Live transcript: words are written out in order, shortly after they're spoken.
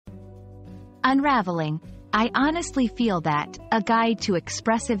Unraveling, I honestly feel that, a guide to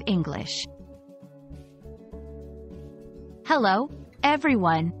expressive English. Hello,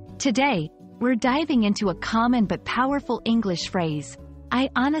 everyone. Today, we're diving into a common but powerful English phrase, I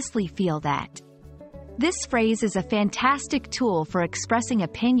honestly feel that. This phrase is a fantastic tool for expressing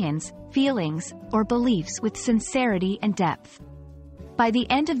opinions, feelings, or beliefs with sincerity and depth. By the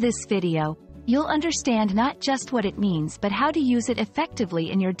end of this video, you'll understand not just what it means but how to use it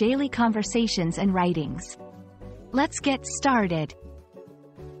effectively in your daily conversations and writings. Let's get started.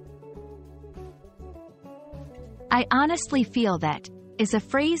 I honestly feel that is a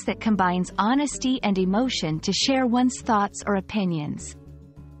phrase that combines honesty and emotion to share one's thoughts or opinions.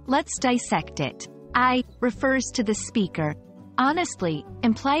 Let's dissect it. I refers to the speaker. Honestly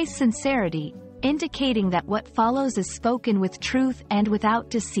implies sincerity, indicating that what follows is spoken with truth and without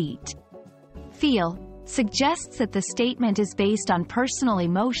deceit. Feel suggests that the statement is based on personal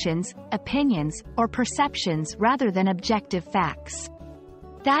emotions, opinions, or perceptions rather than objective facts.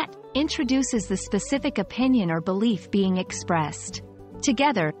 That introduces the specific opinion or belief being expressed.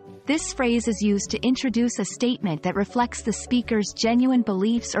 Together, this phrase is used to introduce a statement that reflects the speaker's genuine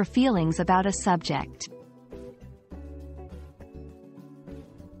beliefs or feelings about a subject.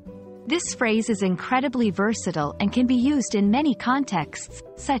 This phrase is incredibly versatile and can be used in many contexts,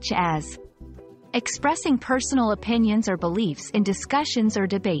 such as expressing personal opinions or beliefs in discussions or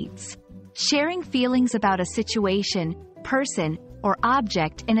debates, sharing feelings about a situation, person, or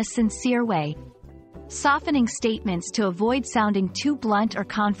object in a sincere way, softening statements to avoid sounding too blunt or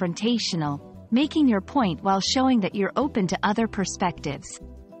confrontational, making your point while showing that you're open to other perspectives.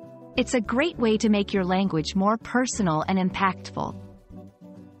 It's a great way to make your language more personal and impactful.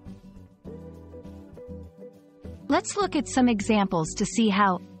 Let's look at some examples to see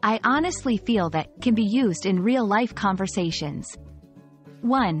how I honestly feel that can be used in real-life conversations.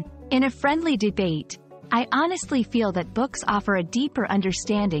 1. In a friendly debate, I honestly feel that books offer a deeper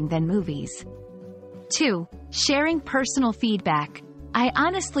understanding than movies. 2. Sharing personal feedback, I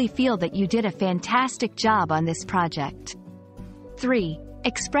honestly feel that you did a fantastic job on this project. 3.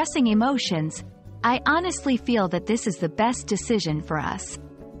 Expressing emotions, I honestly feel that this is the best decision for us.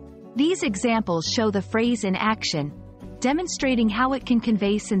 These examples show the phrase in action, demonstrating how it can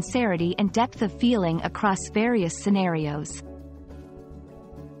convey sincerity and depth of feeling across various scenarios.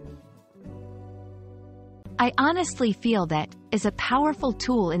 I honestly feel that is a powerful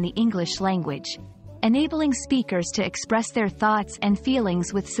tool in the English language, enabling speakers to express their thoughts and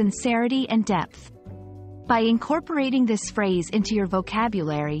feelings with sincerity and depth. By incorporating this phrase into your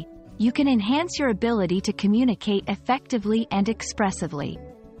vocabulary, you can enhance your ability to communicate effectively and expressively.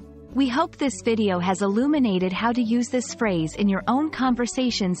 We hope this video has illuminated how to use this phrase in your own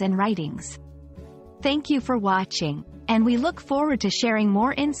conversations and writings. Thank you for watching, and we look forward to sharing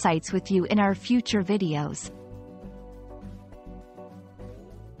more insights with you in our future videos.